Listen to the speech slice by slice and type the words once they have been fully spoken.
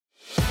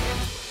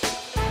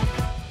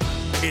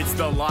It's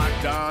the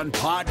Locked On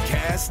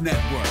Podcast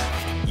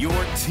Network, your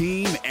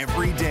team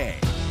every day.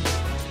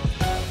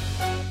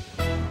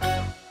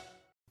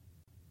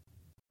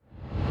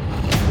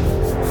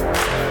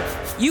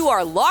 You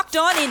are Locked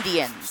On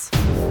Indians,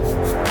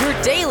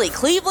 your daily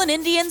Cleveland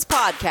Indians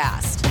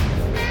podcast.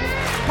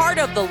 Part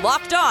of the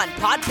Locked On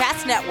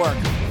Podcast Network,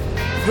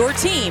 your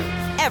team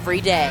every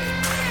day.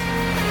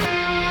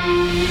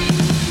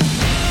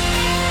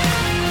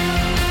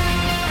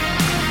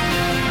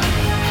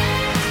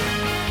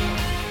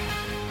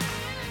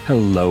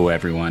 Hello,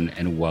 everyone,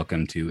 and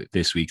welcome to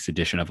this week's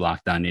edition of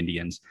Locked On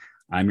Indians.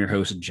 I'm your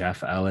host,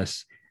 Jeff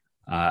Ellis.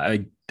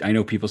 I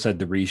know people said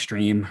the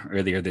restream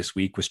earlier this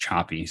week was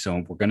choppy,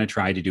 so we're going to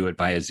try to do it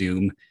via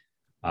Zoom.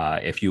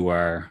 If you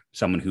are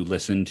someone who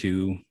listened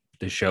to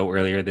the show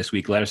earlier this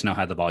week, let us know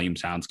how the volume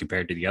sounds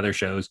compared to the other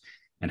shows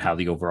and how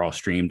the overall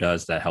stream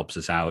does. That helps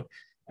us out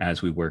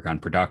as we work on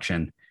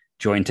production.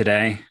 Joined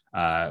today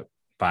by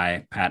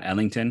Pat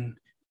Ellington.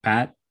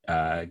 Pat,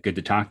 good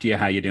to talk to you.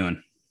 How you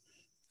doing?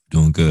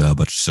 Doing good. How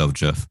about yourself,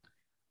 Jeff?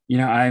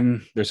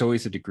 There's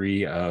always a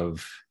degree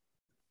of,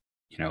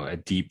 a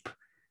deep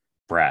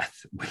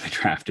breath when the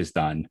draft is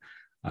done.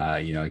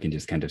 I can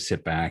just kind of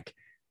sit back,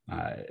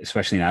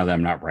 especially now that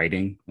I'm not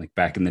writing. Like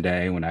back in the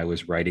day when I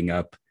was writing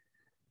up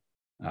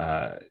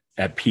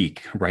at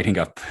peak, writing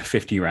up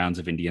 50 rounds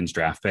of Indians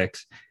draft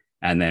picks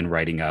and then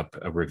writing up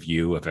a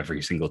review of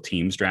every single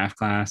team's draft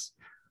class.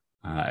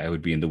 I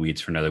would be in the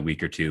weeds for another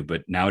week or two.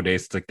 But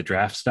nowadays, it's like the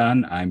draft's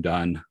done. I'm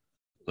done.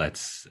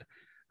 Let's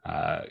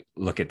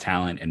look at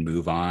talent and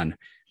move on.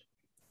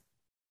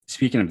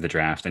 Speaking of the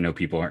draft, I know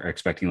people are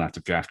expecting lots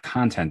of draft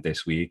content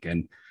this week,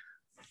 and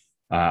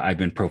I've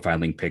been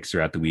profiling picks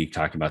throughout the week,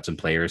 talking about some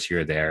players here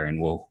or there,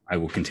 and I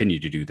will continue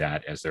to do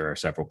that as there are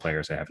several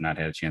players I have not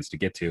had a chance to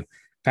get to.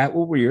 Pat,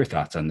 what were your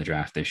thoughts on the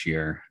draft this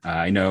year?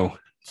 I know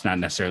it's not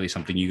necessarily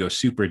something you go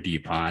super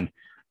deep on,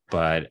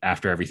 but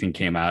after everything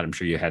came out, I'm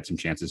sure you had some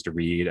chances to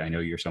read. I know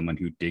you're someone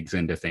who digs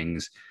into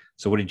things.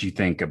 So what did you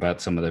think about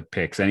some of the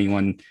picks?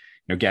 Anyone,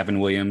 Gavin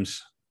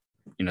Williams,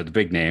 the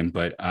big name,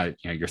 but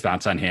your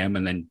thoughts on him,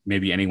 and then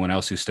maybe anyone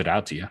else who stood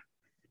out to you.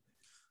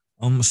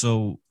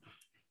 So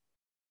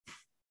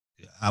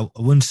I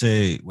wouldn't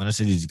say, when I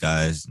say these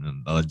guys,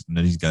 none of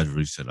these guys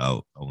really stood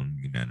out. I wouldn't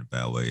mean that in a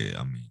bad way.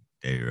 I mean,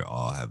 they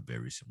all have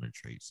very similar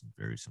traits and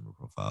very similar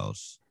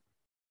profiles,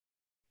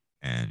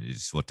 and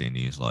it's what they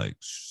need is like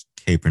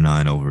K per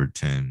 9 over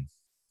 10,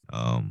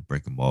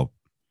 breaking ball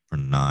per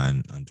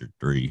 9 under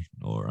 3,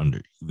 or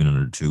even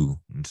under 2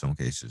 in some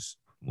cases.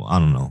 Well, I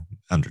don't know,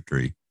 under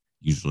 3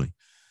 usually.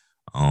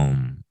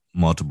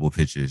 Multiple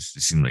pitches.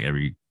 It seemed like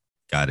every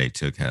guy they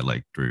took had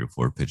like 3 or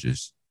 4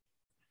 pitches,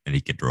 and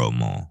he could throw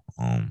them all.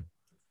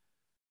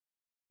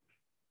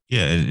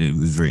 It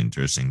was very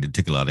interesting. They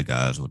took a lot of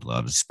guys with a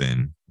lot of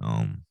spin,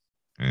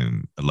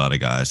 and a lot of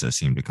guys that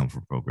seem to come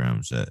from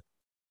programs that,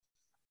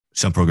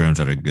 some programs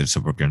that are good,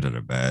 some programs that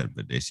are bad,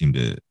 but they seem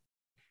to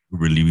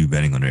really be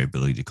betting on their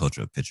ability to coach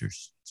up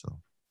pitchers.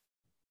 So.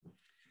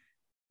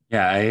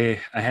 Yeah,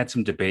 I had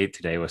some debate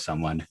today with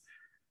someone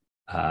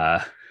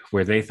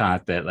where they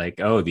thought that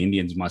the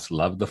Indians must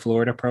love the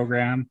Florida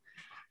program.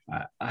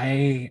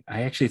 I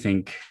actually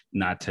think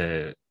not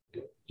to,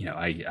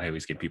 I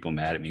always get people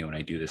mad at me when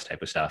I do this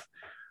type of stuff.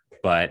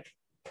 But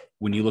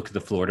when you look at the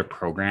Florida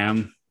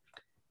program,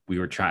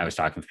 I was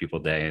talking with people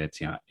today, and it's,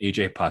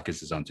 AJ Puck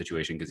is his own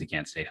situation because he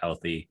can't stay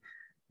healthy.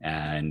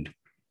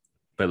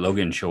 But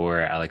Logan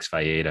Shore, Alex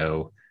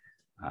Faedo,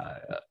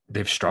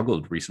 they've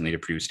struggled recently to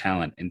produce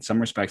talent. In some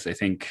respects, I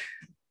think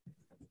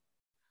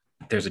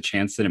there's a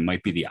chance that it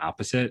might be the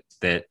opposite,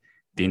 that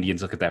the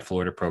Indians look at that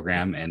Florida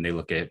program and they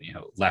look at,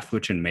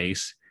 Leftwich and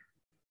Mace,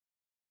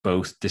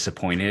 both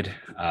disappointed.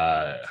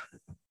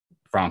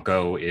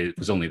 Franco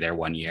was only there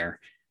 1 year.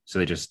 So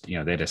they just, they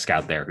had a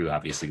scout there who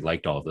obviously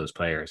liked all of those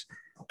players.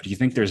 But do you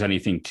think there's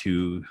anything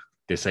to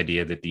this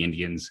idea that the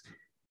Indians,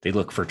 they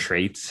look for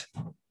traits,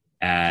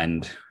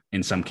 and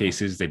in some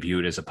cases they view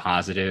it as a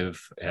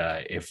positive?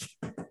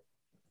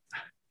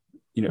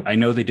 I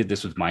know they did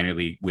this with minor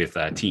league with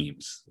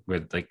teams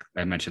where, like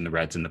I mentioned, the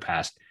Reds in the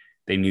past,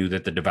 they knew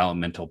that the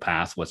developmental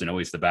path wasn't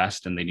always the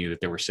best, and they knew that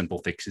there were simple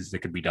fixes that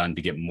could be done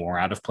to get more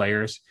out of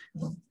players.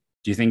 Do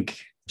you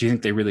think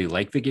they really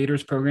like the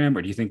Gators program,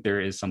 or do you think there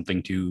is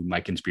something to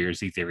my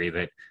conspiracy theory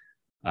that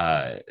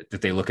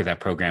they look at that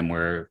program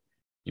where,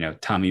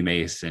 Tommy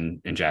Mace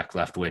and Jack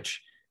Leftwich,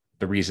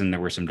 the reason there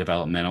were some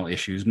developmental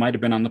issues might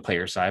have been on the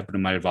player side, but it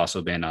might have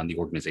also been on the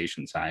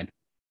organization side?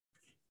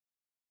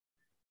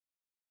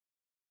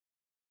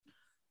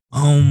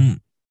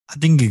 I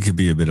think it could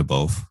be a bit of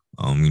both.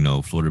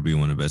 Florida being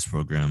one of the best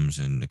programs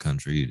in the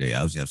country, they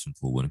obviously have some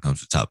pull when it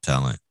comes to top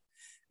talent.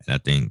 And I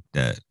think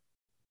that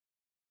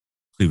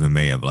Cleveland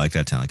may have liked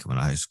that talent coming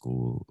out of high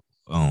school.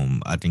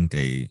 I think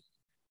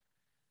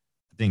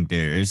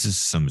there is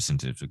just some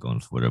incentive to go to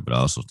Florida, but I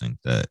also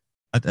think that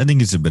I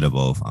think it's a bit of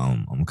both.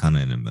 I'm kind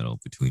of in the middle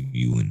between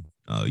you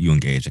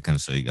and Gage. I kind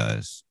of saw you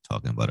guys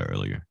talking about it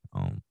earlier.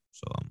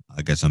 So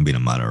I guess I'm being a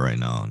moderate right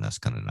now, and that's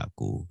kind of not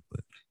cool.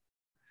 But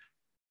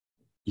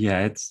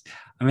Yeah,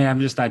 I'm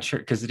just not sure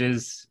because it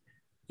is,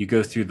 you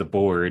go through the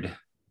board.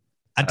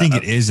 I think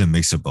it is a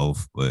mix of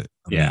both, but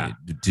Yeah.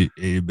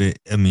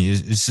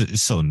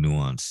 it's so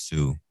nuanced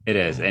too. It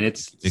is. And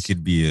it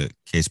could be a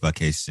case by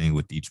case thing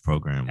with each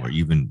program, or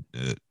even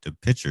the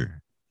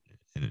pitcher,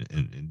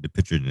 and the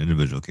pitcher in the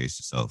individual case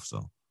itself.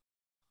 So,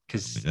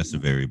 because that's a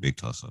very big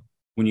toss up.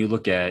 When you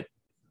look at,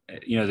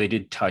 they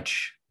did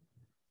touch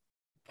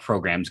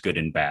programs good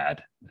and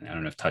bad. I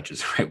don't know if touch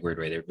is the right word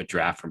right there, but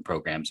draft from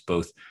programs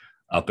both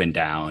up and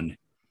down,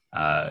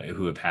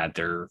 who have had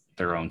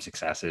their own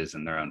successes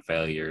and their own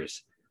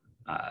failures.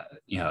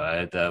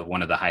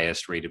 One of the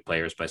highest rated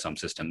players by some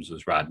systems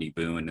was Rodney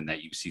Boone, and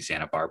that UC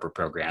Santa Barbara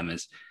program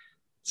it's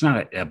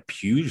not a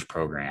huge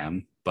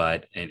program,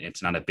 but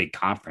it's not a big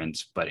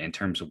conference, but in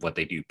terms of what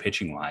they do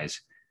pitching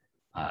wise,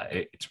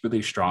 it's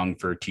really strong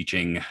for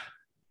teaching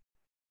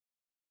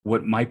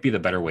what might be the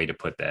better way to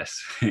put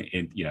this,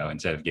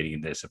 instead of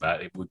getting this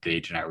about it, with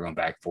Gage and I were going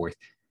back and forth,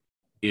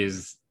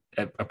 is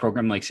a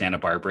program like Santa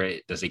Barbara.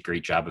 It does a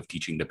great job of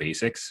teaching the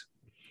basics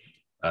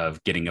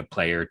of getting a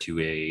player to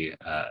a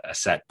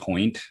set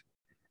point.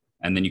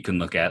 And then you can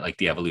look at like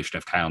the evolution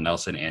of Kyle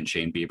Nelson and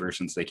Shane Bieber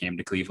since they came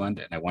to Cleveland.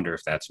 And I wonder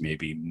if that's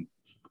maybe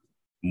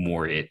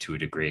more it to a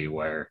degree,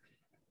 where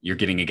you're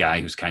getting a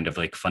guy who's kind of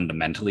like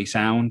fundamentally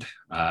sound.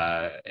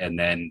 And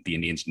then the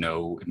Indians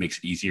know it makes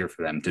it easier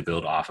for them to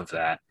build off of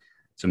that.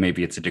 So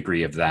maybe it's a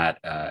degree of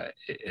that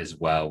as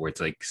well, where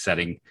it's like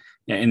setting,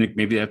 and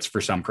maybe that's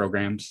for some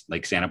programs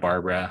like Santa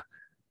Barbara.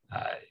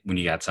 When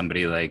you got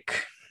somebody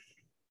like,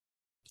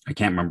 I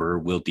can't remember,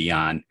 Will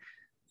Dion,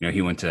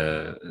 he went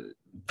to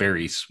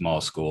very small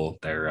school,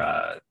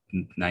 their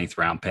 9th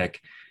round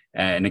pick.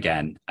 And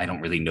again, I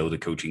don't really know the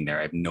coaching there.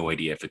 I have no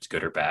idea if it's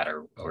good or bad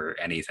or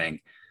anything.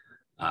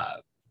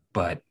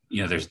 But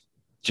there's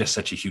just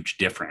such a huge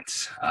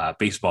difference.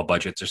 Baseball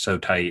budgets are so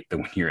tight that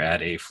when you're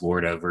at a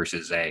Florida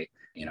versus a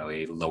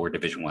lower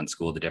Division I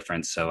school, the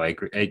difference. So I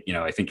agree.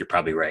 I think you're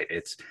probably right.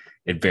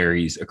 It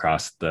varies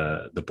across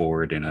the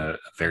board in a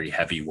very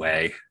heavy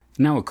way.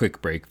 Now a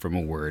quick break from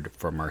a word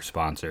from our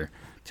sponsor.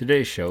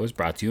 Today's show is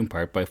brought to you in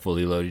part by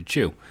Fully Loaded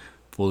Chew.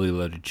 Fully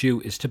Loaded Chew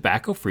is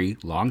tobacco-free,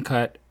 long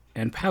cut,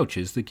 and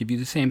pouches that give you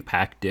the same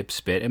pack, dip,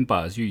 spit, and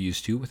buzz you're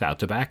used to without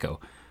tobacco.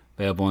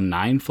 Available in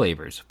 9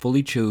 flavors,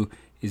 Fully Chew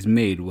is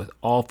made with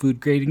all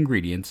food-grade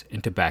ingredients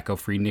and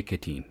tobacco-free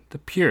nicotine, the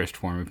purest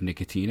form of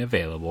nicotine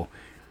available.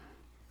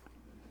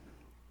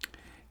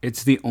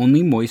 It's the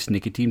only moist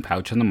nicotine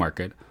pouch on the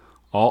market.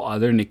 All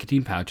other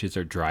nicotine pouches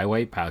are dry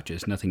white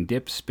pouches, nothing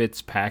dips,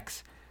 spits,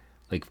 packs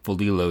like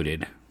Fully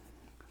Loaded.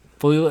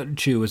 Fully Loaded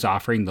Chew is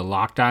offering the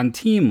Locked On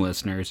Team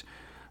listeners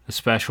a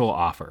special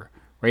offer.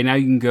 Right now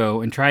you can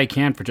go and try a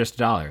can for just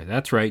 $1.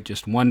 That's right,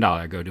 just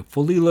 $1. Go to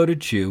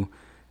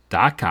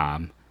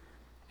fullyloadedchew.com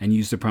and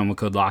use the promo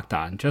code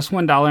LOCKEDON. Just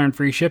 $1 in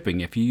free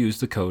shipping if you use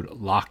the code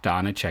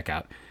LOCKEDON at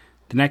checkout.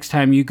 The next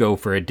time you go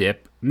for a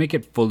dip, make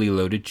it Fully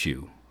Loaded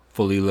Chew.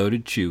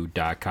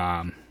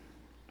 fullyloadedchew.com.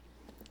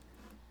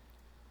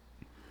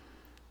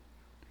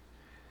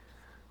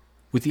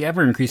 With the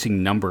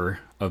ever-increasing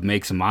number of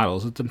makes and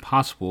models, it's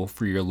impossible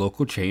for your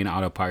local chain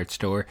auto parts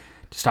store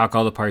to stock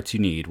all the parts you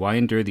need. Why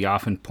endure the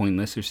often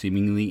pointless or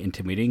seemingly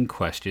intimidating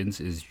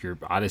questions, is your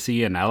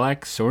Odyssey an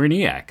LX or an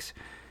EX?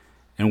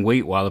 And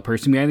wait while the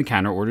person behind the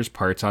counter orders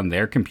parts on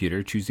their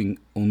computer, choosing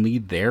only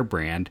their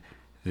brand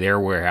their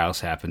warehouse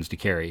happens to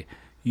carry.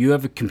 You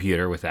have a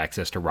computer with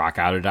access to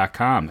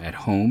rockauto.com at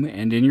home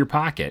and in your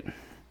pocket.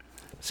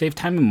 Save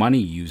time and money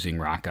using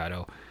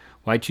RockAuto.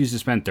 Why choose to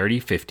spend 30,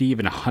 50,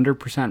 even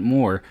 100%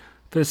 more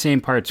for the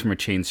same parts from a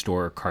chain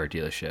store or car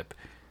dealership?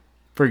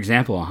 For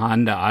example, a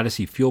Honda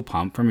Odyssey fuel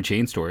pump from a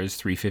chain store is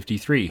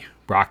 $353.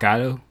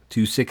 RockAuto,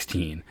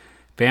 $216.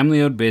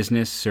 Family-owned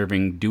business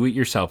serving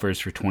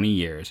do-it-yourselfers for 20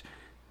 years.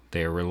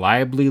 They are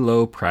reliably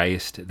low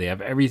priced. They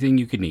have everything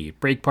you could need.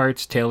 Brake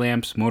parts, tail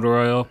lamps, motor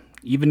oil,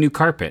 even new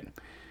carpet.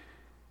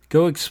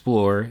 Go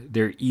explore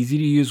their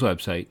easy-to-use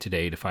website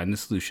today to find the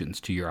solutions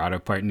to your auto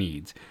part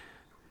needs.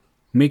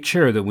 Make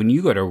sure that when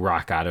you go to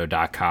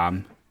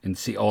rockauto.com and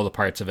see all the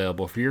parts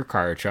available for your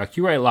car or truck,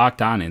 you write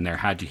Locked On in there,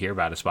 how'd you hear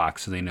about us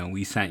box, so they know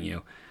we sent you.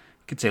 You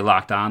could say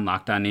Locked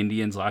On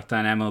Indians, Locked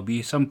On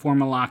MLB, some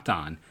form of Locked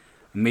On.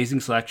 Amazing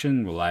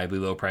selection, reliably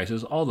low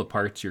prices, all the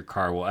parts your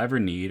car will ever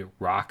need,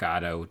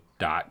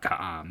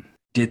 rockauto.com.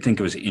 Did think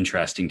it was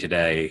interesting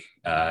today.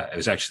 It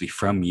was actually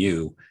from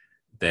you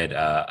that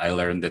I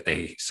learned that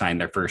they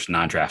signed their first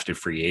non-drafted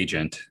free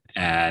agent,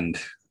 and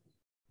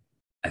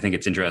I think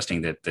it's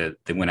interesting that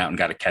they went out and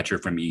got a catcher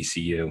from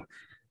ECU.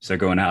 So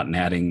going out and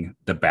adding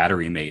the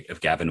battery mate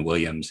of Gavin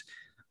Williams.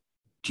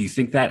 Do you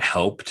think that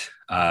helped?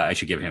 I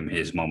should give him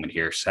his moment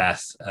here.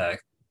 Seth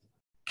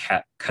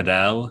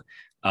Cadell.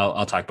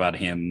 I'll talk about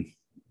him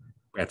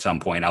at some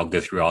point. I'll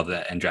go through all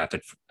the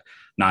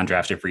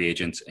non-drafted free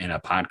agents in a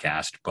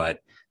podcast.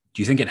 But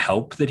do you think it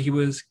helped that he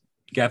was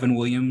Gavin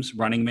Williams'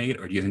 running mate?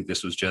 Or do you think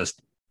this was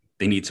just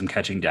they need some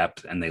catching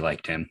depth and they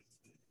liked him?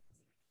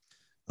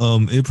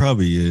 It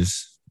probably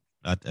is.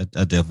 I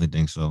definitely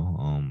think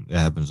so. It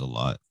happens a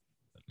lot.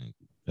 I think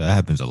That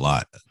happens a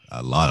lot,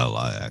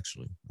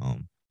 actually.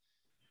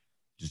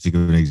 Just to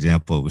give an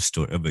example of a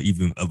story,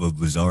 even of a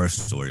bizarre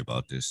story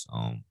about this.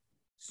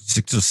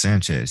 Sixto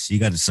Sanchez, he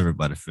got discovered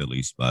by a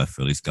Philly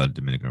scout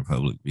Dominican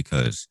Republic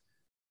because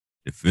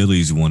the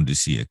Phillies wanted to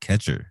see a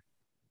catcher's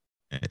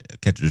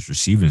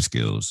receiving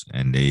skills,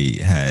 and they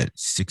had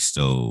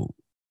Sixto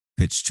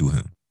pitch to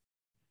him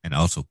and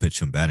also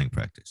pitch him batting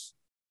practice.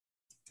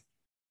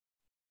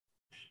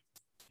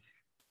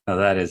 Oh,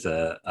 that is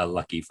a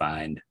lucky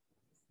find.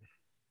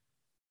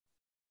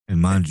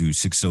 And mind you,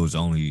 Sixto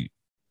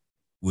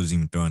wasn't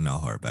even throwing that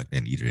hard back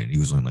then either, and he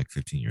was only like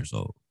 15 years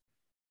old.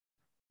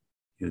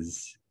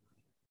 Is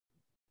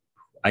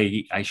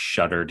I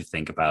shudder to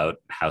think about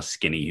how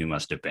skinny he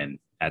must have been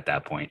at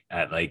that point,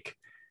 at like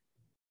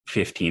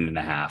 15 and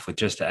a half. With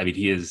just, I mean,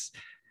 he's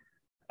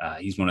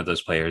one of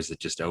those players that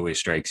just always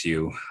strikes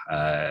you.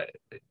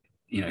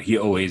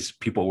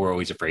 People were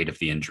always afraid of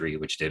the injury,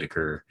 which did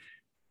occur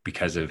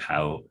because of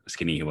how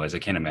skinny he was. I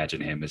can't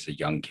imagine him as a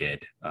young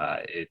kid.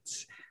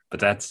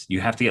 But you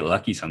have to get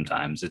lucky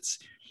sometimes.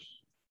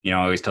 I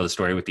always tell the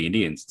story with the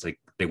Indians. It's like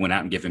they went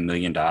out and gave $1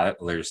 million to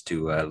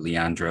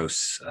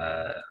Leandros,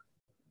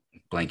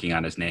 blanking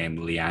on his name,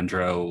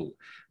 Leandros,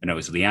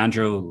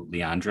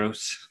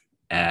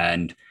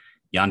 and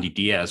Yandy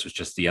Diaz was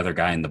just the other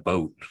guy in the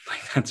boat.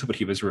 Like, that's what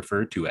he was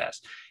referred to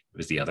as. It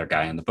was the other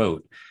guy in the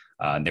boat.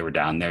 And they were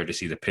down there to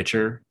see the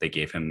pitcher. They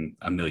gave him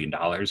 $1 million,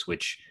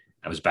 which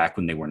that was back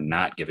when they were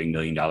not giving $1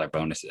 million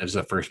bonus. It was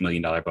the first $1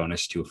 million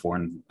bonus to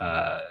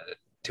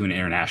to an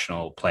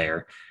international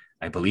player,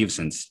 I believe,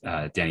 since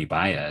Danny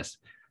Baez.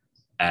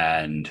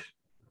 And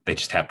they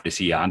just happened to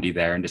see Yandy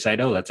there and decide,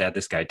 oh, let's add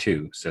this guy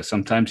too. So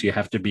sometimes you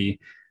have to be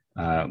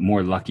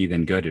more lucky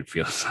than good, it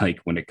feels like,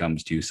 when it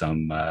comes to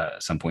some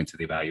points of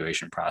the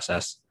evaluation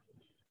process.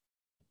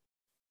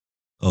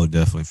 Oh,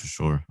 definitely, for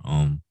sure.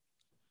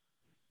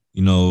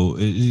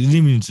 It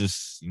even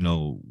just, I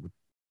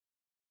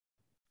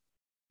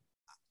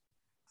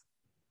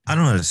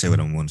don't know how to say what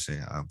I want to say.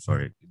 I'm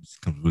sorry. It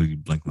just completely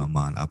blanked my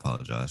mind. I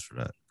apologize for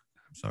that.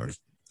 I'm sorry.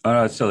 Oh,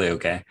 no, it's totally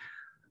okay.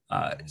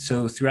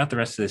 So throughout the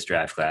rest of this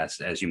draft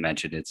class, as you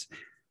mentioned,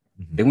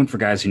 they went for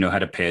guys who know how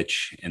to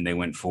pitch, and they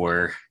went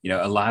for,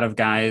 a lot of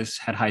guys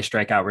had high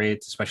strikeout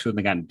rates, especially when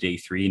they got into day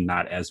 3,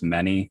 not as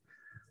many.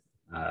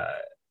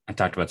 I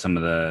talked about some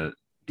of the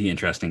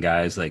interesting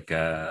guys like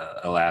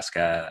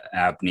Alaska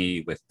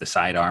Abney with the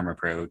sidearm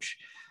approach.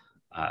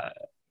 I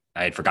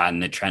had forgotten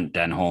that Trent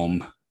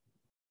Denholm,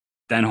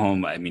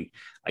 I mean,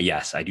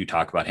 yes, I do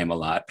talk about him a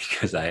lot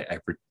because I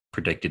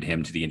predicted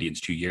him to the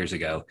Indians 2 years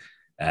ago.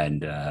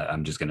 And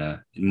I'm just going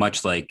to,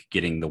 much like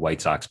getting the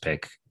White Sox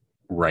pick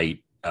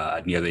right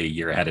nearly a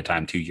year ahead of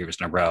time, 2 years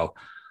in a row,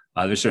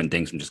 there's certain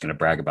things I'm just going to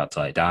brag about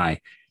till I die.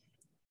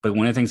 But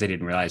one of the things I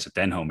didn't realize with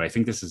Denholm, but I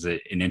think this is an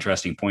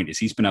interesting point, is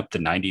he's been up to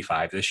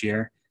 95 this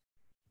year,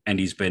 and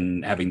he's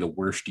been having the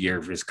worst year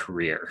of his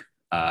career.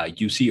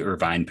 UC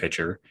Irvine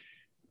pitcher.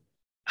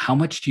 How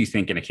much do you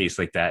think in a case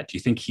like that, do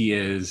you think he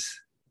is,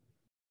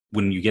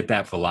 when you get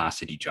that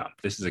velocity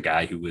jump? This is a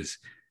guy who was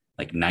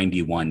like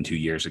 91 2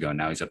 years ago.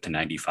 Now he's up to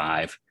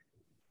 95.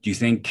 Do you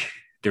think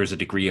there's a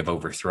degree of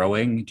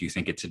overthrowing? Do you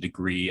think it's a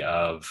degree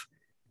of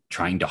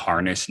trying to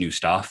harness new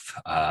stuff?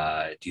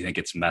 Do you think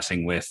it's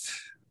messing with,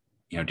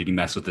 did he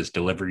mess with his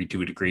delivery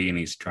to a degree and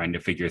he's trying to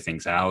figure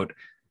things out?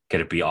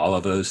 Could it be all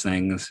of those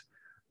things?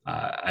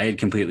 I had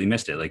completely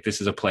missed it. Like,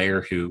 this is a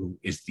player who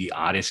is the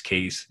oddest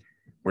case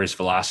where his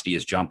velocity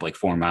has jumped like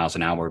 4 miles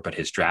an hour, but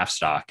his draft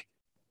stock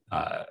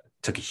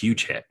took a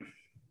huge hit.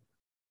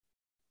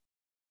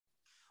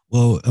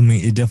 Well, I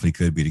mean, it definitely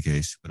could be the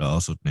case, but I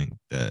also think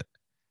that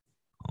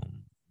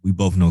we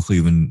both know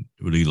Cleveland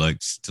really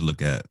likes to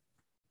look at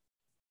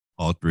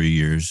all 3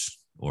 years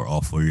or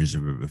all 4 years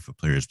if a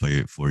player has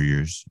played 4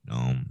 years.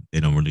 They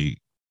don't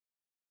really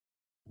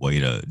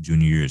weight a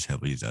junior year as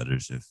heavily as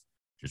others if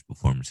there's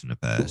performance in the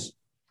past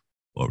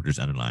or there's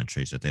underlying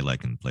traits that they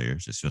like in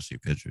players, especially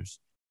pitchers.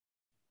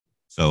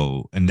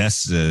 So, and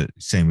that's the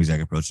same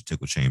exact approach it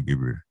took with Shane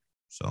Bieber.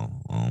 So,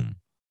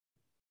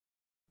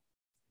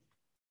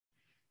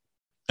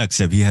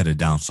 except he had a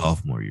down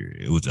sophomore year.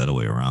 It was the other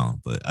way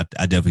around. But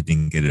I definitely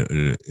think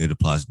it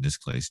applies in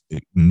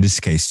this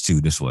case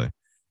too, this way.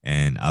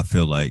 And I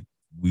feel like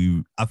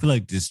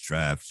this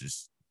draft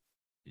is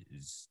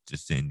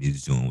the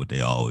Indians doing what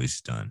they always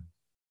done,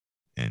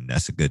 and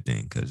that's a good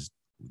thing because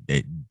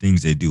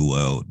things they do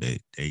well,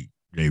 they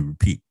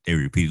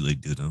repeatedly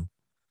do them.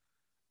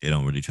 They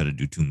don't really try to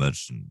do too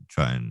much and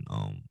try and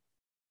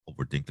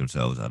overthink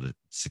themselves out of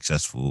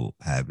successful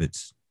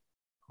habits.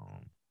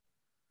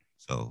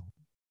 So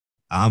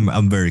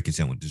I'm very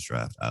content with this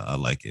draft. I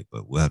like it,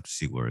 but we'll have to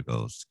see where it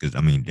goes because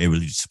I mean they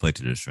really just play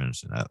to their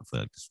strengths, and I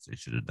feel like that's what they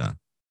should have done.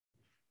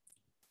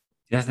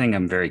 The other thing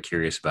I'm very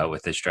curious about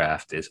with this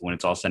draft is when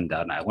it's all said and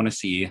done, I want to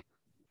see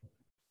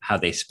how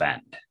they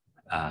spend.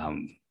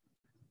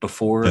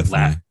 Before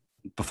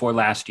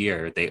last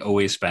year, they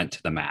always spent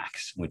to the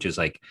max, which is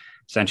like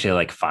essentially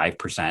like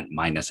 5%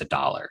 minus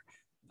 $1.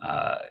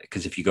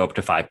 Because if you go up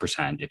to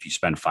 5%, if you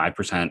spend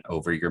 5%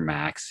 over your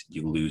max,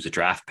 you lose a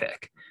draft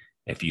pick.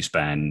 if you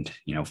spend,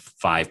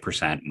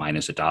 5%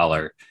 minus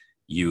 $1,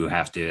 you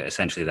have to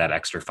essentially that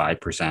extra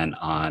 5%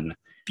 on a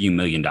few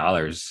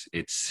 $1,000,000.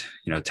 It's,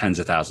 tens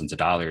of thousands of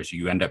dollars.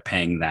 You end up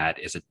paying that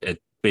is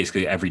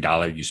basically every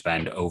dollar you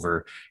spend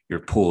over your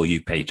pool,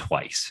 you pay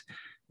twice.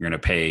 You're going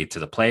to pay to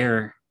the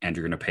player and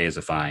you're going to pay as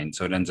a fine.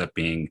 So it ends up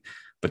being,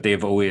 but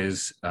they've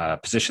always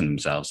positioned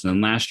themselves. And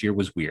then last year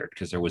was weird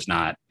because there was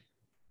not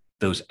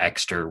those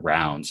extra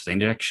rounds. They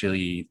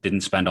actually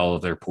didn't spend all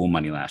of their pool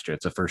money last year.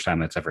 It's the first time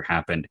that's ever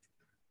happened.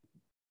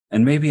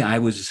 And maybe I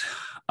was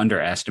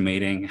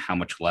underestimating how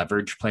much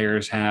leverage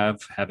players have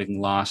having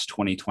lost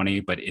 2020,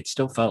 but it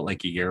still felt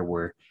like a year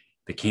where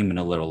they came in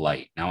a little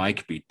light. Now I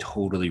could be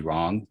totally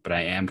wrong, but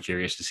I am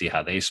curious to see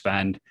how they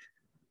spend.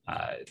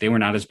 They were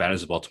not as bad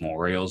as the Baltimore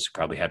Orioles, who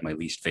probably had my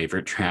least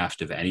favorite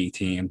draft of any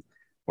team,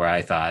 where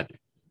I thought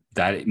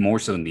that more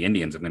so than the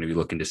Indians, I'm going to be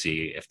looking to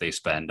see if they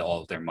spend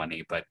all of their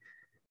money. But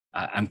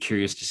I'm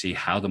curious to see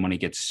how the money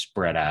gets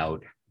spread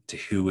out, to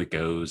who it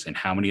goes, and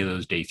how many of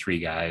those day three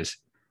guys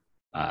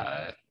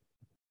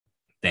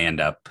they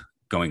end up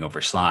going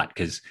over slot.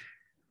 Because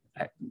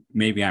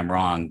maybe I'm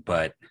wrong,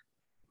 but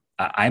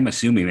I'm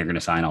assuming they're going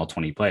to sign all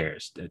 20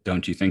 players.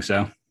 Don't you think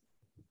so?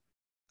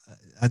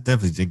 I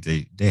definitely think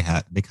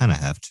they kind of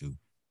have to.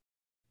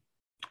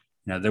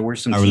 There were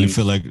some. I really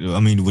feel like,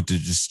 with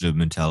just the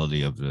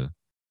mentality of the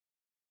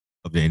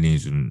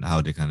Indians and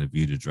how they kind of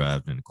view the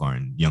draft and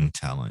acquiring young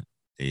talent,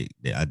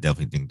 I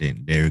definitely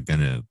think they're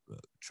gonna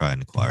try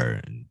and acquire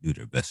and do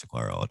their best to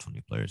acquire all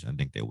 20 players. I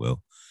think they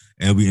will,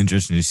 and it'll be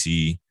interesting to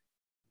see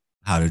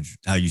how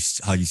you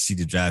see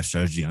the draft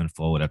strategy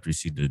unfold after you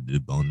see the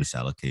bonus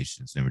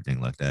allocations and everything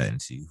like that, and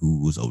see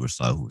who was over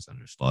slot, who was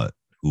under slot,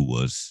 who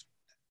was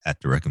at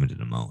the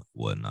recommended amount,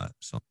 whatnot.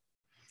 So,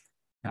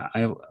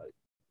 yeah,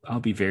 I'll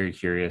be very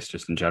curious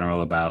just in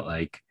general about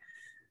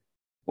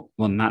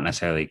well, not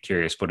necessarily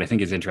curious, but what I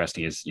think is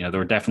interesting is, there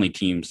were definitely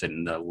teams that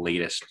in the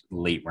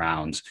late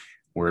rounds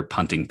were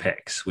punting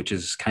picks, which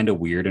is kind of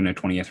weird in a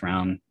 20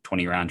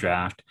 round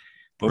draft.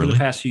 But over the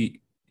past few,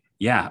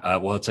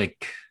 well, it's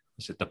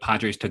the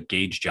Padres took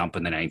Gage Jump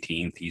in the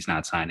 19th. He's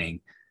not signing.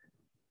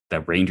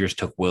 The Rangers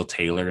took Will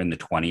Taylor in the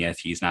 20th.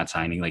 He's not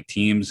signing.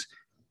 Teams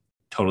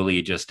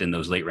totally just in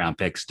those late round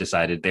picks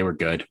decided they were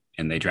good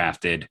and they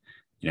drafted,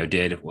 how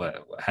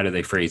do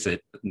they phrase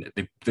it?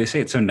 They say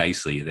it so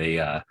nicely.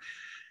 They,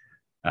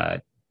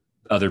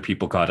 other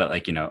people called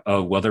it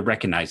oh, well, they're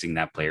recognizing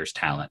that player's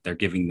talent. They're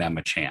giving them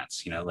a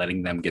chance,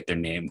 letting them get their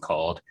name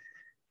called.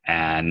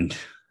 And,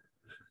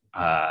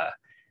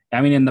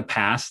 in the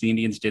past, the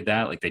Indians did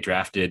that. They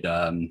drafted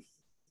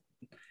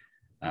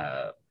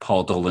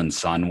Paul Dolan's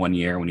son one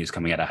year when he was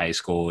coming out of high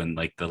school in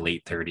the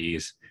late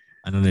 30s.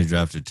 I know they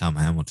drafted Tom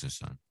Hamilton's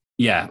son.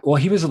 Yeah, well,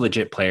 he was a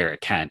legit player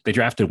at Kent. They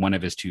drafted one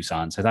of his two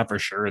sons. I thought for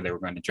sure they were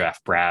going to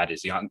draft Brad,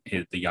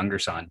 the younger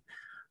son,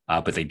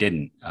 but they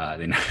didn't.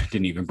 They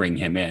didn't even bring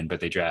him in,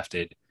 but they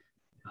drafted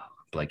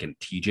a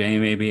TJ,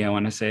 maybe, I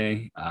want to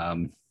say.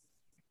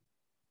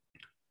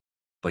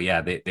 But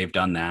yeah, they've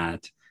done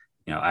that.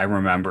 I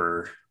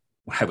remember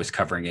when I was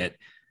covering it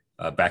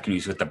back when he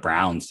was with the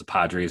Browns, the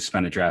Padres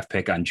spent a draft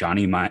pick on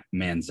Johnny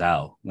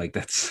Manziel.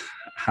 That's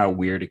how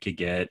weird it could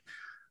get.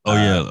 Oh,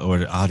 yeah. Or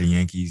the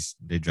Yankees,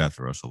 they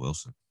drafted Russell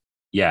Wilson.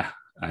 Yeah.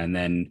 And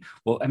then,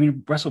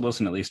 Russell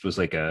Wilson at least was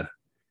a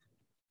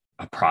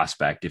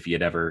prospect if he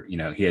had ever,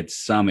 he had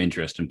some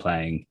interest in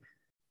playing,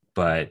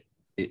 but,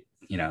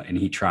 and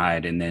he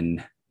tried. And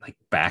then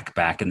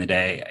back in the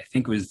day, I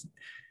think it was,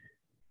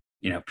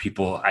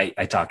 people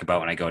I talk about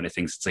when I go into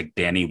things, it's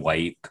Danny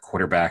White, the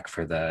quarterback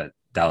for the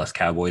Dallas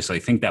Cowboys. So I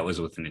think that was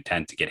with an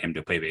intent to get him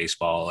to play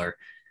baseball. Or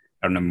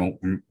I don't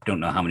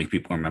know how many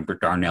people remember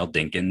Darnell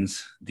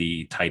Dinkins,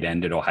 the tight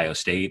end at Ohio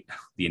State.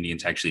 The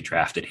Indians actually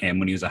drafted him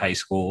when he was a high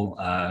school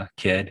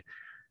kid.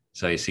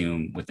 So I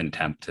assume with an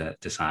attempt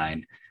to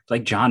sign.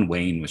 John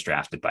Wayne was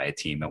drafted by a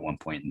team at one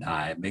point in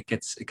time. It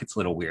gets a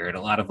little weird.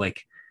 A lot of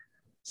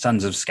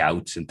sons of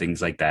scouts and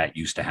things like that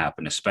used to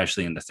happen,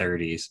 especially in the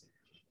 30s.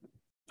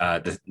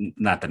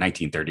 Not the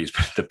 1930s,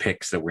 but the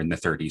picks that were in the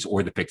 30s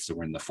or the picks that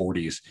were in the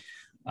 40s.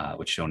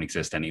 Which don't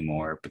exist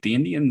anymore. But the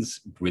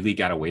Indians really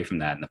got away from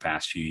that in the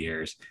past few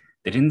years.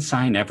 They didn't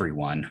sign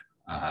everyone,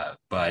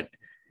 but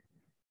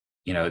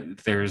we're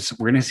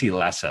going to see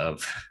less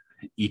of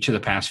each of the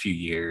past few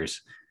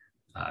years.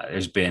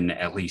 There's been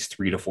at least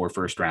 3 to 4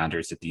 first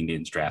rounders that the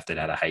Indians drafted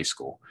out of high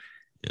school.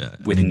 Yeah,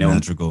 with no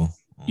Madrigal.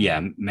 Yeah,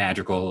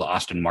 Madrigal,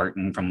 Austin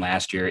Martin from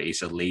last year,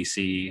 Asa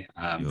Lacy.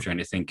 I'm trying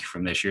to think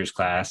from this year's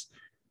class.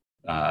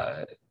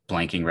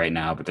 Blanking right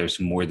now, but there's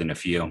more than a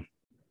few.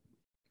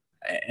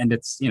 And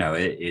it's,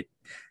 I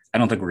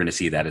don't think we're going to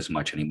see that as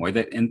much anymore.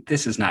 And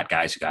this is not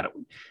guys who got it.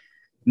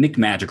 Nick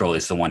Madrigal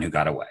is the one who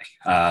got away.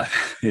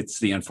 It's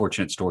the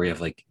unfortunate story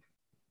of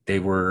they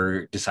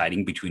were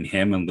deciding between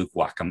him and Luke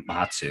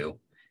Wakamatsu,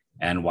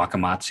 and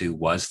Wakamatsu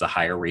was the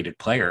higher rated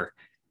player,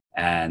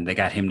 and they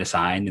got him to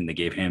sign and they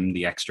gave him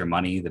the extra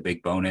money, the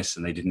big bonus,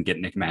 and they didn't get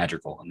Nick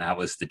Madrigal. And that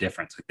was the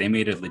difference. They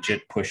made a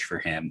legit push for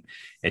him.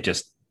 It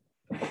just,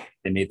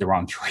 they made the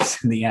wrong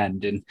choice in the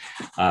end. And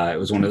it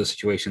was one of those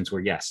situations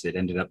where, yes, it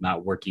ended up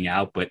not working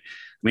out. But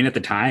I mean, at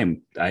the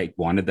time, I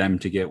wanted them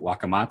to get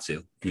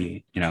Wakamatsu.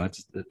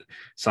 It's the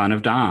son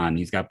of Don.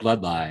 He's got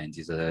bloodlines.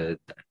 He's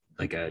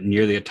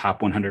nearly a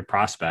top 100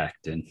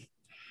 prospect. And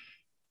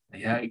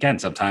yeah, again,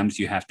 sometimes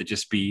you have to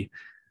just be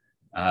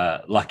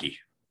lucky.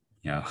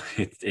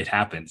 It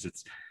happens. You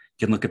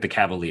can look at the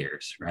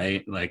Cavaliers,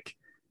 right? Like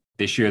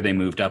this year they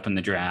moved up in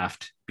the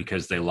draft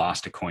because they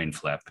lost a coin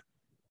flip.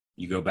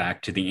 You go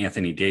back to the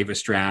Anthony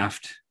Davis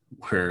draft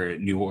where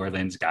New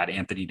Orleans got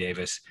Anthony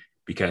Davis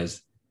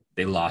because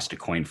they lost a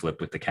coin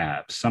flip with the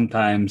Cavs.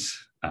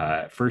 Sometimes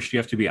first you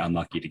have to be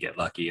unlucky to get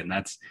lucky. And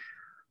that's,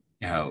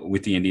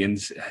 with the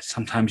Indians,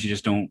 sometimes you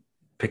just don't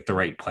pick the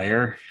right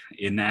player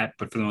in that.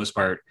 But for the most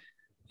part,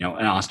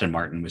 and Austin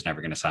Martin was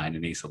never going to sign,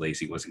 and Asa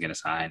Lacy wasn't going to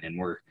sign. And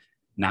we're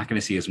not going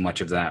to see as much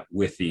of that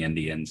with the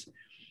Indians.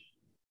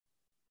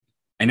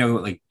 I know,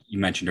 like you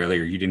mentioned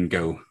earlier, you didn't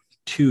go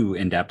too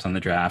in-depth on the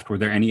draft. Were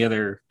there any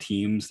other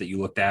teams that you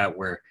looked at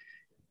where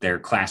their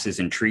classes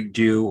intrigued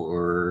you,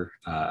 or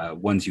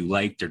ones you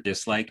liked or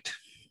disliked?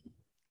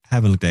 I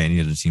haven't looked at any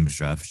of the team's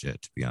drafts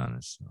yet, to be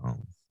honest.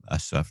 I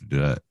still have to do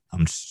that.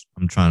 I'm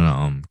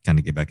trying to kind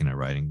of get back into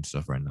writing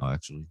stuff right now,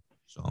 actually.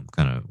 So I'm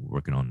kind of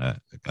working on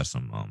that. I got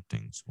some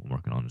things I'm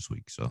working on this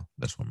week, so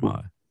that's where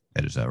my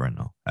head is at right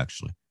now,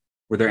 actually.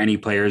 Were there any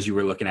players you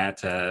were looking at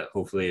to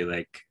hopefully,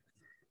 like,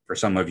 for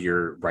some of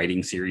your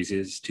writing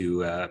series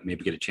to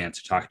maybe get a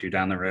chance to talk to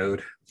down the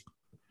road?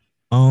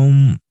 I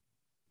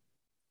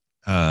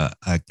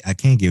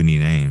can't give any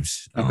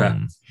names. Okay.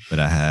 But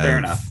I have. Fair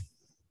enough.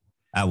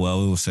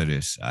 We'll say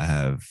this. I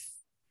have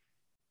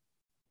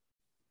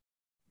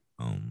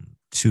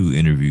 2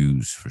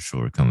 interviews for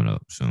sure coming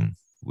up soon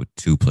with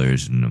 2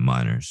 players in the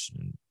minors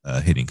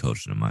and hitting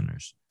coach in the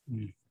minors.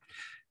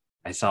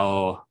 I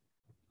saw,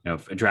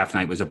 draft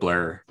night was a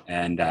blur,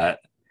 and I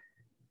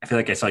feel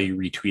like I saw you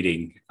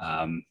retweeting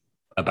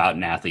about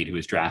an athlete who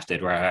was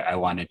drafted where I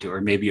wanted to,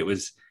 or maybe it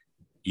was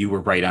you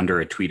were right under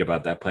a tweet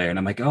about that player. And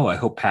I'm like, oh, I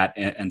hope Pat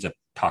ends up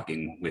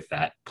talking with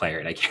that player.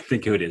 And I can't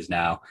think who it is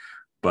now,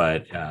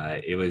 but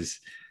it was.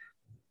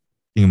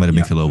 I think it might have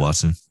been Khalil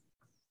Watson.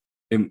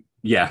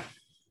 Yeah.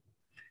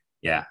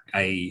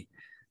 It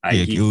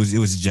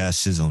was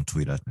Jazz Chisholm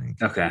tweet, I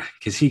think. Okay.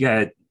 Cause he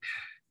got,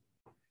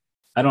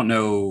 I don't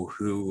know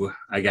who,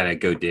 I got to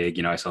go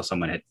dig. I saw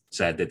someone had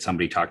said that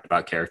somebody talked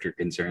about character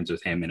concerns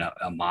with him in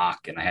a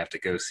mock, and I have to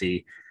go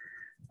see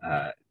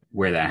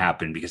where that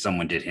happened because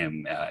someone did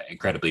him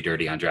incredibly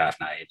dirty on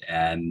draft night,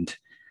 and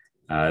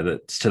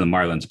that's to the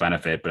Marlins'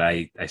 benefit, but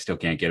I still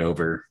can't get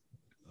over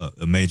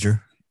a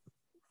major.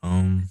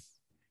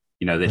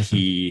 That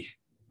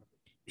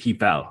he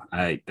fell.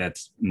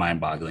 That's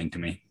mind-boggling to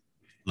me.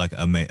 Like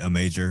a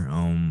major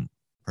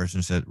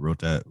person wrote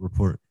that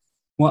report.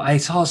 Well, I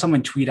saw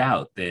someone tweet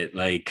out that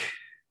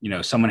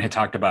someone had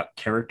talked about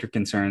character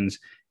concerns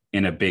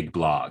in a big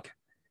blog.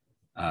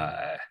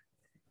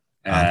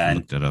 I'll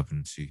look that up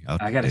and see.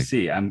 I got to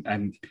see. I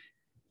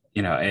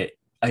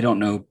don't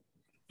know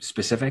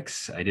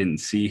specifics. I didn't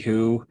see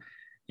who.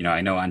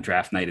 I know on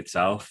draft night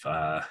itself,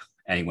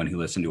 anyone who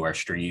listened to our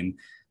stream,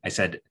 I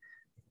said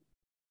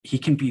he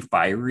can be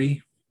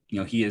fiery.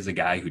 He is a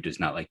guy who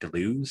does not like to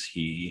lose.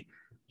 He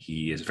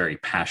is very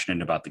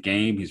passionate about the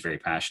game. He's very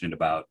passionate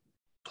about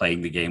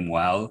playing the game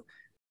well.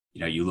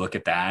 You look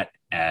at that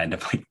and I'm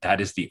like, that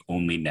is the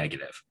only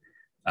negative.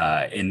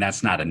 And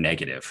that's not a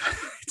negative.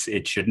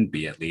 It shouldn't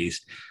be, at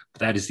least. But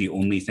that is the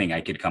only thing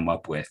I could come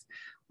up with,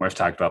 where I've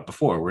talked about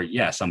before, where,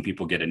 yeah, some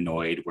people get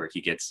annoyed where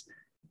he gets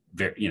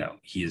very,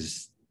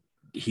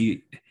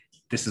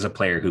 this is a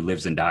player who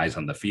lives and dies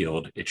on the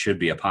field. It should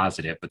be a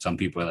positive, but some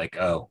people are like,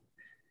 oh,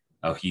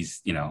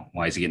 he's,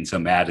 why is he getting so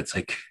mad? It's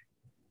like,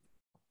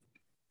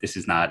 this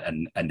is not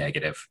a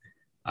negative.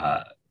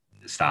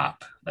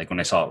 Stop. Like when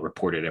I saw it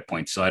reported at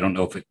points. So I don't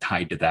know if it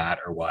tied to that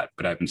or what,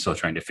 but I've been still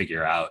trying to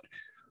figure out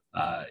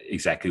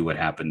exactly what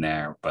happened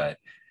there. But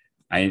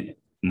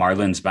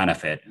Marlins'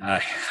 benefit,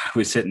 I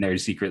was sitting there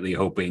secretly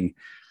hoping,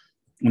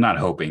 well, not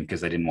hoping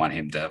because I didn't want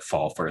him to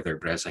fall further,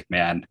 but I was like,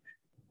 man,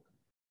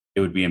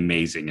 it would be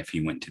amazing if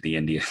he went to the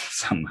Indians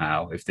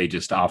somehow. If they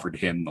just offered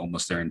him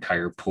almost their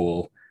entire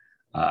pool,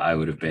 I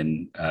would have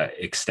been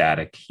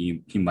ecstatic.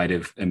 He might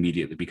have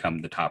immediately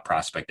become the top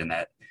prospect in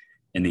the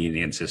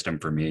Indian system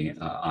for me.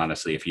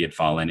 Honestly, if he had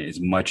fallen, as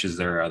much as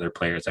there are other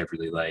players I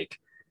really like,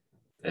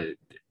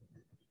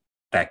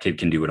 that kid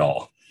can do it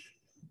all.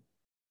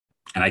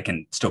 And I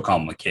can still call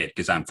him a kid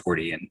because I'm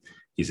 40 and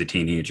he's a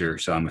teenager.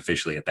 So I'm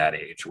officially at that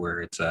age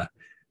where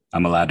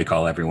I'm allowed to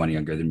call everyone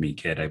younger than me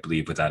kid, I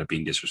believe, without it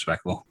being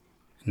disrespectful.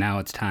 Now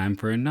it's time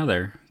for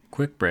another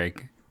quick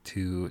break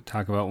to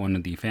talk about one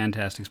of the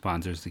fantastic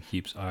sponsors that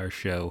keeps our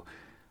show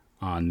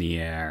on the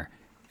air.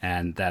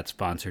 And that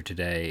sponsor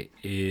today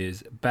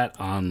is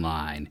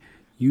BetOnline.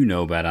 You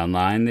know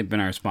BetOnline. They've been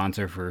our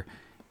sponsor for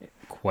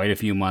quite a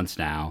few months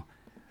now.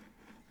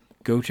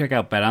 Go check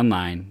out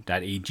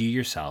betonline.ag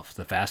yourself,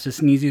 the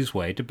fastest and easiest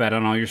way to bet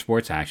on all your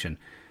sports action.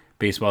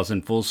 Baseball's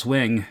in full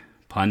swing,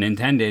 pun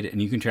intended,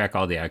 and you can track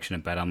all the action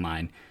at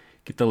BetOnline.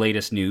 Get the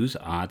latest news,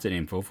 odds, and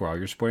info for all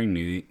your sporting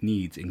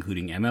needs,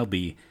 including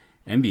MLB,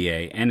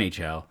 NBA,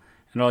 NHL,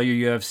 and all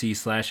your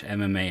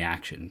UFC/MMA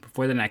action.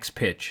 Before the next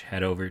pitch,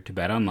 head over to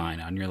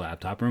BetOnline on your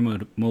laptop or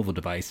mobile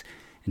device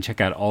and check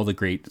out all the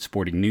great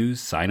sporting news,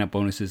 sign-up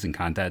bonuses, and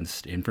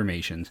contest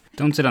information.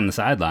 Don't sit on the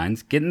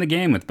sidelines. Get in the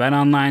game with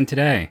BetOnline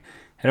today.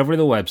 Head over to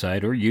the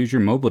website or use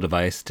your mobile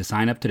device to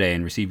sign up today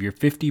and receive your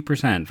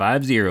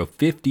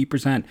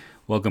 50%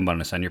 welcome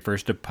bonus on your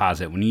first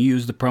deposit when you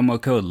use the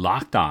promo code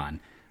LOCKEDON.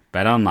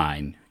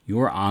 BetOnline,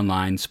 your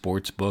online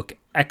sportsbook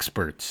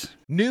experts.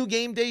 New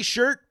game day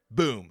shirt?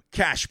 Boom,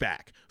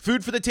 cashback.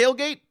 Food for the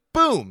tailgate?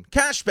 Boom,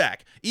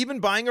 cashback. Even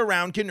buying a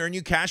round can earn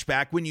you cash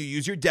back when you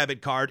use your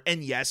debit card.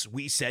 And yes,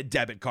 we said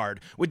debit card.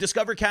 With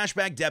Discover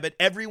Cashback Debit,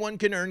 everyone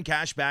can earn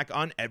cash back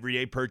on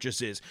everyday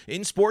purchases.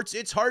 In sports,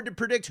 it's hard to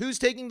predict who's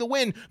taking the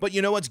win, but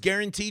you know what's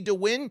guaranteed to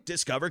win?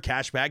 Discover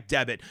Cashback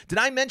Debit. Did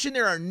I mention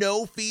there are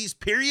no fees,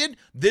 period?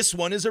 This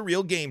one is a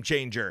real game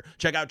changer.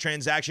 Check out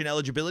transaction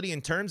eligibility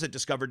and terms at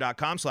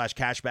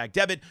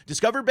discover.com/cashbackdebit.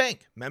 Discover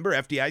Bank, member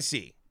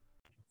FDIC.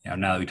 Now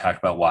that we talked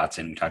about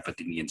Watson, we talked about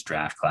the Indians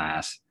draft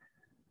class.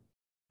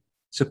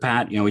 So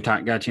Pat, we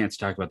got a chance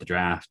to talk about the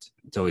draft.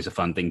 It's always a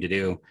fun thing to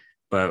do,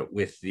 but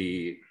with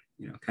the,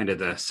 kind of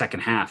the second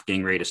half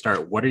getting ready to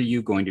start, what are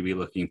you going to be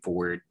looking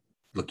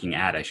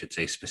at, I should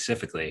say,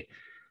 specifically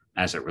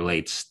as it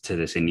relates to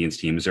this Indians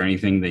team? Is there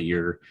anything that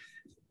you're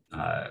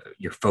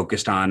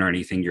focused on or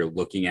anything you're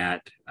looking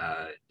at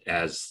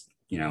as,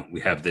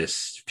 we have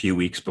this few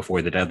weeks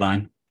before the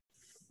deadline?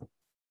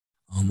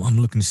 I'm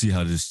looking to see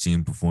how this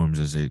team performs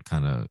as they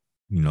kind of,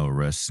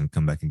 rest and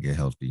come back and get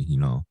healthy.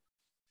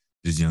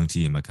 This young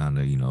team, I kind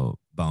of,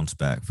 bounce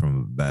back from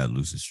a bad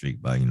losing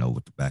streak by,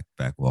 with the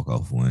back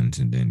walk-off wins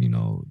and then,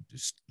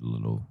 just a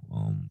little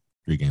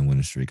 3-game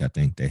winning streak I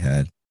think they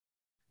had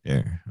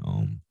there,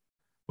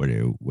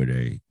 where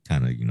they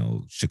kind of,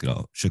 shook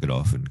it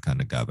off and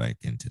kind of got back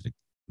into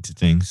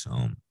things.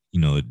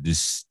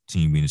 This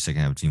team being the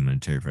second half team under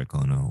Terry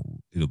Francona,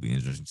 it'll be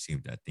interesting to see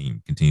if that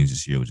theme continues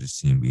this year with this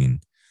team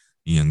being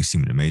the youngest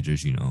team in the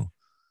majors.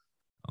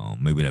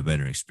 Maybe that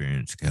veteran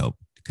experience could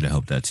have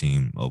helped that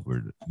team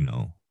over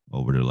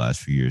the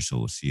last few years. So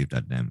we'll see if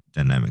that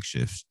dynamic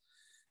shifts.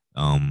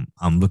 I'm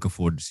looking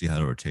forward to see how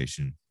the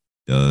rotation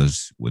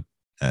does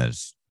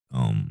as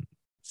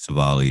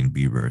Savali and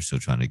Bieber are still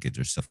trying to get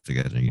their stuff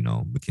together.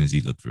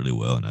 McKenzie looked really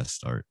well in that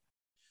start.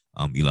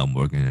 Eli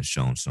Morgan has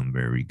shown some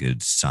very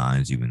good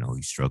signs, even though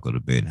he struggled a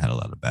bit and had a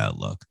lot of bad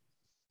luck.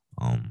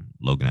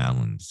 Logan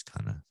Allen's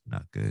kind of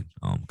not good.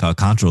 Kyle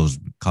Quantrill's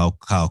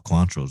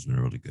been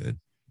really good,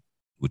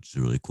 which is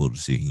really cool to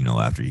see,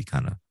 after he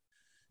kind of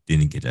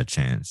didn't get that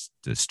chance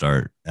to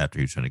start after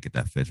he was trying to get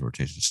that fifth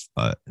rotation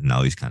spot. And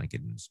now he's kind of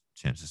getting his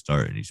chance to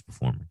start and he's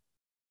performing.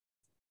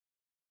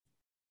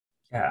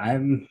 Yeah, I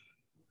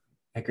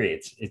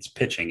agree. It's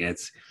pitching.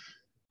 It's,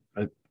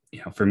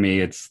 for me,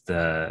 it's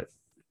the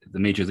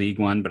major league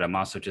one, but I'm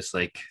also just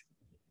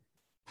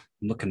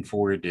looking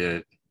forward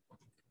to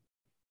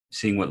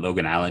seeing what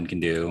Logan Allen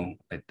can do.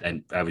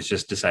 I was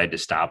just decided to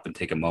stop and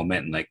take a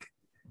moment and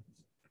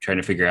trying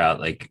to figure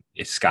out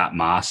is Scott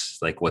Moss,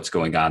 what's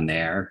going on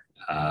there.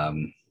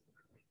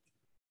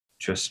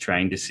 Just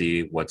trying to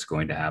see what's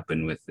going to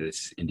happen with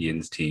this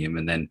Indians team.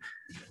 And then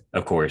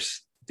of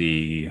course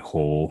the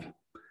whole,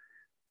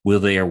 will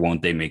they or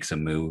won't they make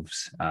some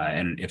moves?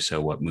 And if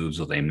so, what moves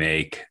will they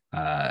make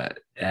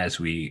as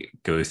we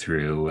go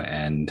through?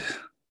 And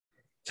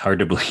it's hard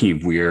to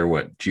believe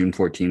we're June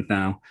 14th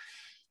now.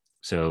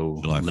 So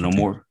July a little 15th.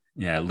 more.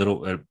 Yeah, a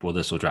little. Well,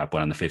 this will drop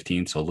on the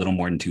 15th, so a little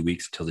more than 2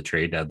 weeks until the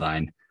trade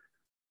deadline.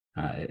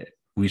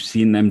 We've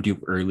seen them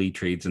do early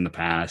trades in the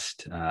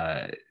past.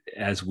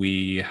 As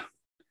we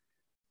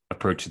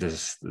approach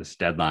this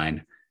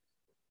deadline,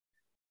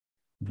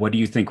 what do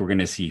you think we're going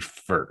to see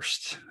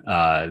first?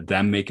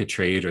 Them make a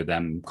trade or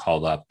them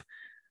call up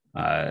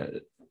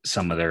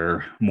some of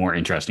their more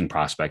interesting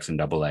prospects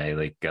in AA,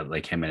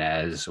 like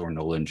Jimenez or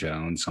Nolan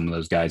Jones, some of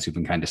those guys who've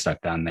been kind of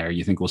stuck down there.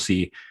 You think we'll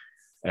see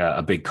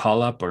a big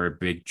call up or a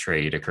big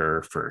trade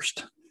occur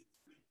first?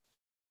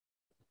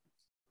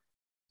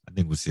 I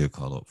think we'll see a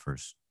call up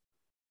first.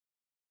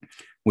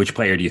 Which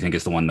player do you think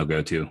is the one they'll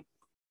go to?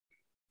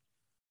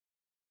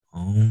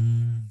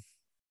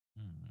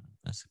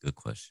 That's a good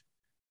question.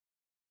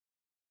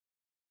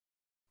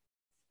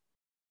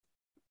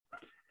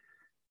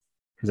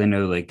 Because I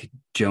know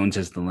Jones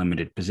has the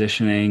limited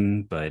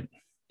positioning, but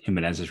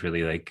Jimenez is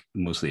really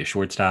mostly a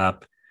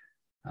shortstop.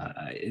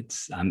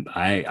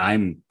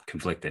 I'm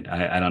conflicted.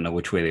 I don't know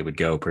which way they would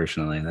go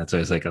personally. That's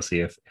always I'll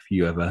see if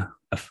you have a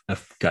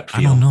gut feel.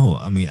 I don't know.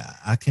 I mean,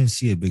 I can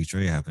see a big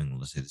trade happening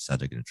unless they decide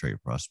they're going to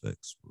trade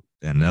prospects.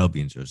 And that'll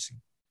be interesting,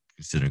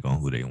 considering on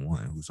who they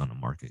want, who's on the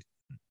market,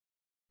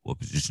 what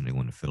position they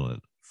want to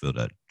fill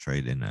that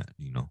trade in at,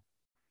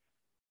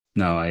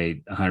 No,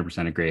 I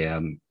 100% agree.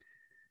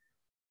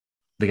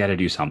 They got to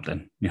do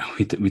something.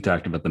 We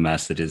talked about the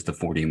mess that is the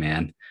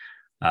 40-man.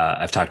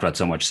 I've talked about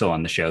so much so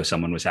on the show.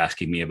 Someone was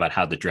asking me about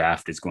how the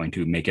draft is going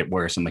to make it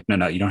worse. I'm like,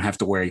 no, you don't have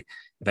to worry.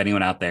 If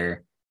anyone out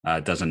there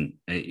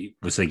I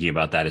was thinking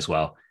about that as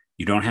well.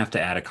 You don't have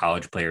to add a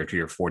college player to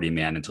your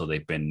 40-man until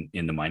they've been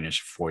in the minors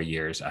 4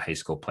 years, a high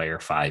school player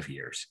 5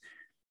 years.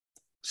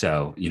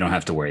 So you don't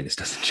have to worry. This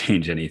doesn't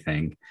change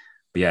anything.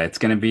 But yeah, it's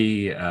going to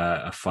be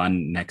a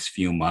fun next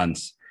few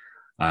months.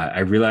 I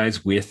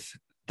realize with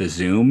the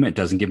Zoom, it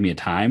doesn't give me a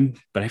time,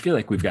 but I feel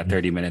like we've got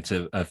 30 minutes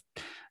of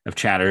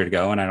chatter to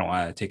go, and I don't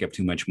want to take up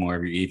too much more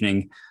of your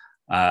evening.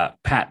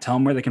 Pat, tell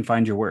them where they can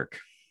find your work.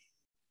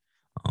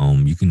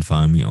 You can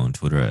find me on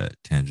Twitter at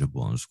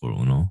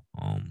tangible_uno.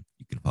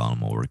 You can follow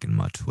my work in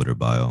my Twitter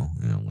bio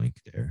and a link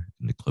there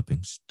in the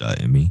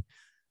clippings.me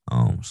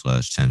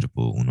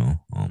 /tangible_uno.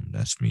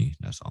 That's me.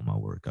 That's all my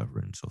work I've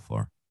written so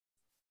far.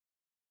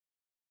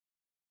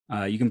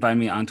 You can find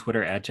me on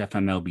Twitter at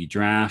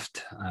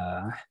JeffMLBDraft.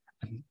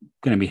 I'm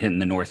going to be hitting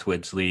the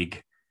Northwoods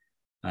League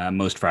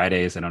most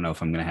Fridays. I don't know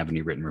if I'm going to have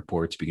any written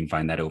reports, but you can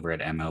find that over at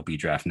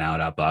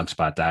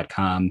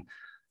MLBDraftNow.blogspot.com.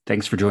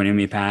 Thanks for joining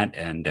me, Pat,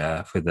 and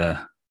for the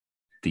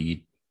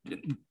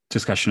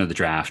discussion of the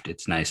draft.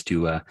 It's nice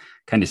to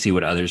kind of see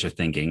what others are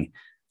thinking.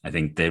 I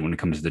think that when it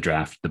comes to the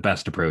draft, the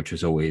best approach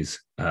is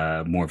always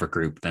more of a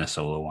group than a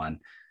solo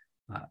one.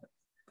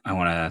 I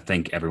want to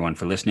thank everyone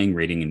for listening,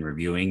 rating, and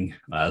reviewing.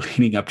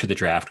 Leading up to the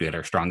draft, we had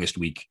our strongest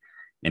week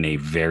in a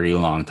very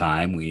long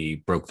time. We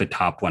broke the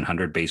top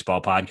 100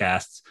 baseball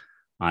podcasts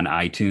on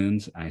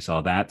iTunes. I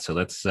saw that. So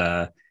let's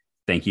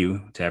thank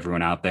you to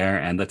everyone out there,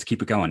 and let's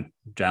keep it going.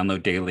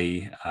 Download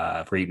daily,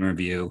 rate and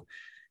review,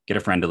 get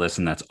a friend to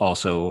listen. That's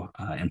also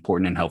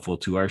important and helpful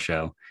to our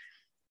show.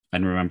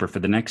 And remember, for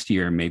the next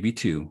year, maybe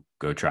two,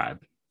 go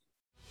Tribe.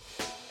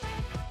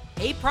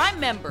 Hey, Prime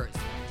members,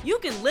 you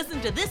can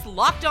listen to this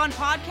Locked On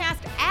podcast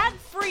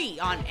ad-free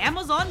on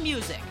Amazon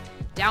Music.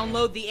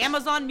 Download the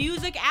Amazon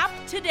Music app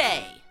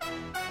today.